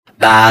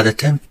By the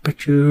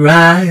temperature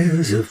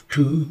rise of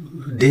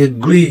 2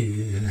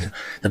 degrees,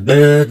 the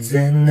birds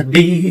and the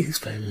bees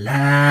fell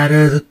out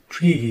of the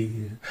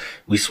trees.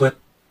 We swept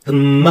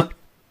them up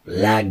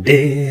like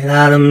dead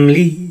autumn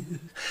leaves,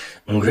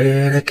 and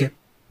Greta kept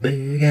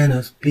begging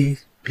us,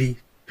 please,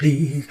 please,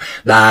 please.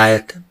 By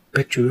a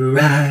temperature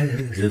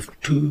rise of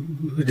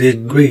 2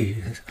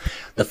 degrees,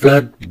 the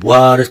flood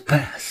waters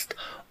passed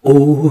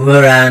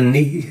over our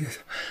knees.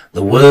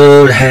 The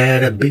world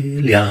had 1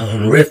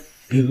 billion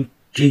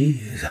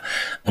refugees,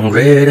 and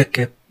Greta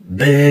kept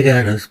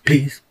begging us,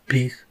 please,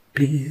 please,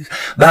 please.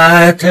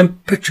 By a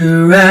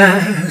temperature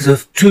rise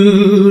of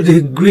 2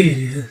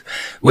 degrees,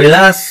 we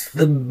lost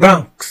the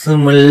Bronx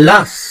and we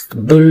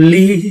lost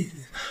Belize.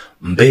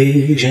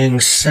 Beijing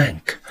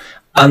sank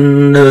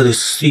under the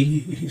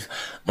seas,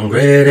 and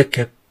Greta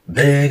kept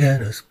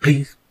begging us,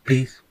 please,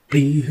 please,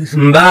 please.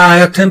 By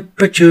a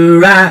temperature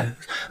rise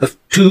of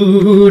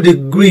 2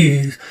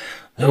 degrees,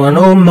 there were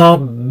no more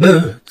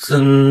birds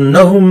and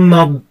no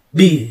more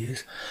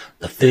bees.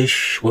 The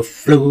fish were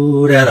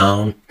floating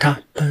on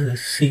top of the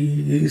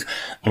seas,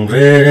 and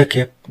Greta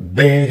kept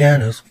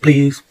begging us,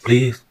 please,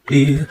 please,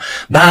 please.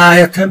 By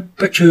a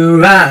temperature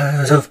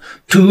rise of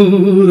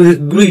 2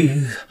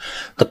 degrees,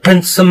 the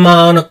Prince of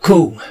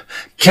Monaco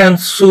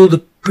canceled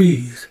the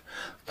breeze.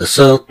 The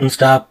Sultan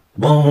stopped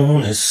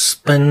on his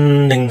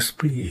spending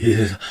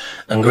sprees,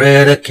 and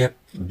Greta kept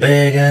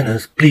begging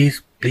us,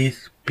 please,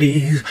 please,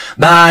 please.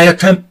 By a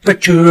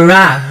temperature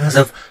rise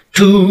of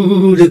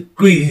 2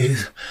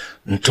 degrees,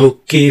 and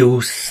Tokyo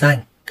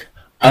sank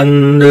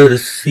under the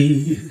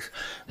seas.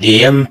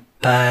 The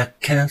Empire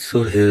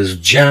cancelled his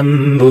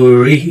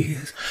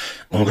jamborees,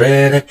 and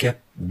Greta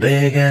kept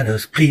begging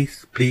us,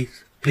 please,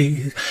 please,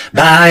 please.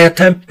 By a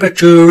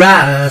temperature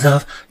rise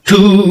of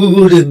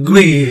 2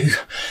 degrees,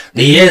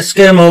 the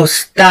Eskimos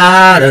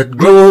started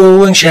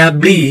growing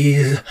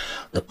chablis.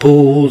 The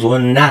poles were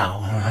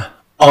now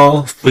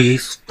all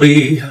freeze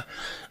free,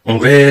 and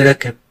Greta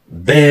kept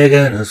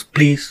begging us,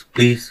 please,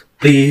 please,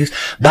 please.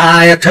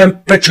 By a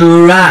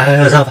temperature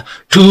rise of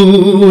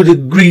 2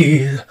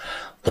 degrees,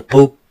 the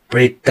Pope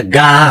prayed to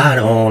God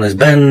on his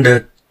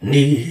bended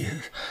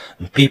knees,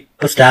 and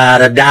people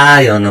started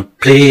dying of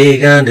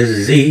plague and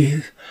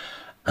disease,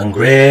 and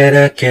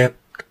Greta kept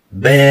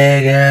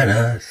begging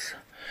us,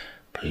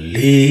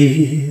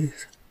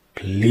 please,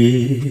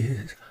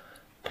 please,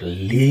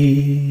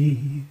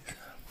 please.